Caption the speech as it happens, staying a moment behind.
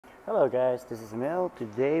Hello guys, this is Mel.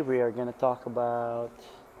 Today we are going to talk about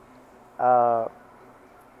uh,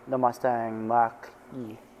 the Mustang Mach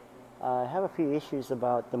E. I have a few issues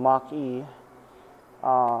about the Mach E,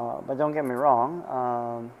 but don't get me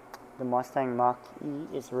wrong, the Mustang Mach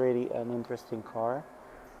E is really an interesting car,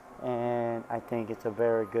 and I think it's a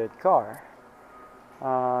very good car.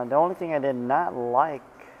 The only thing I did not like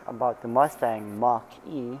about the Mustang Mach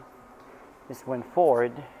E is when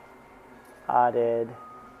Ford added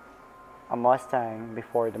a Mustang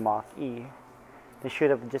before the Mach E. They should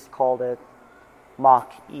have just called it Mach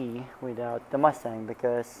E without the Mustang,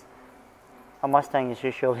 because a Mustang is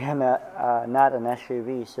usually not an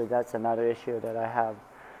SUV, so that's another issue that I have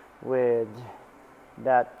with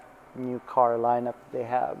that new car lineup they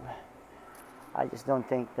have. I just don't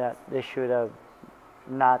think that they should have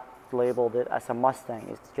not labeled it as a Mustang.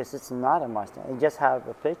 It's because it's not a Mustang. It just have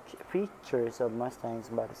the features of Mustangs,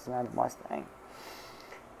 but it's not a Mustang.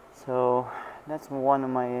 So that's one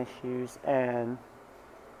of my issues. And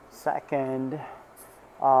second,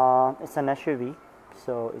 it's an SUV,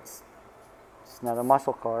 so it's not a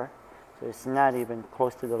muscle car, so it's not even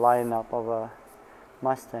close to the lineup of a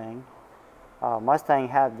Mustang. Mustang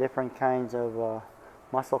have different kinds of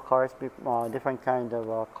muscle cars, different kind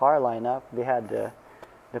of car lineup. They had the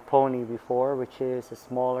Pony before, which is a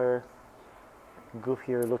smaller,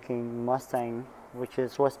 goofier looking Mustang, which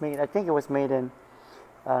was made, I think it was made in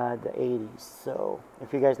the 80s. So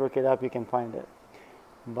if you guys look it up, you can find it.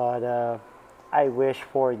 But I wish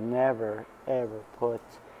Ford never ever put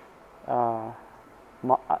the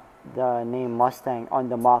name Mustang on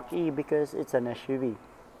the Mach E, because it's an SUV.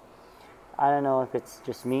 I don't know if it's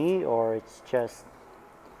just me or it's just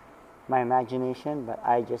my imagination, but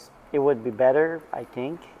it would be better, I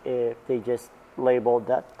think, if they just labeled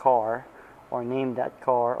that car or named that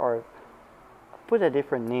car or put a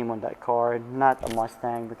different name on that car, not a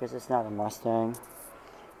Mustang, because it's not a Mustang,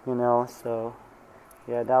 you know. So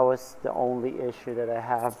yeah, that was the only issue that I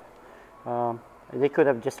have. They could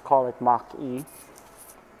have just called it Mach E.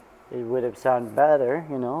 It would have sounded better,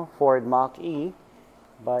 you know, Ford Mach E,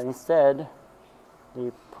 but instead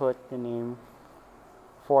they put the name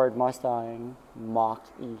Ford Mustang Mach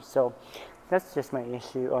E. So that's just my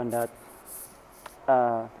issue on that.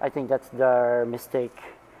 I think that's their mistake.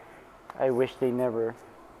 I wish they never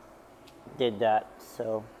did that.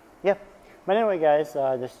 So yeah, but anyway guys,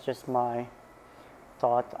 that's just my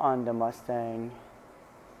thought on the Mustang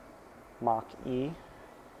Mach E.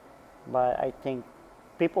 But I think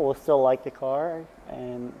people will still like the car,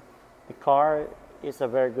 and the car is a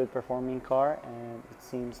very good performing car, and it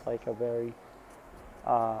seems like a very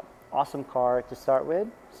awesome car to start with,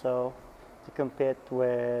 so to compete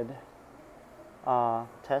with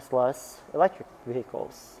Tesla's electric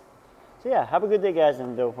vehicles. So yeah, have a good day guys,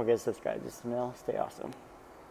 and don't forget to subscribe. This is Mel. Stay awesome.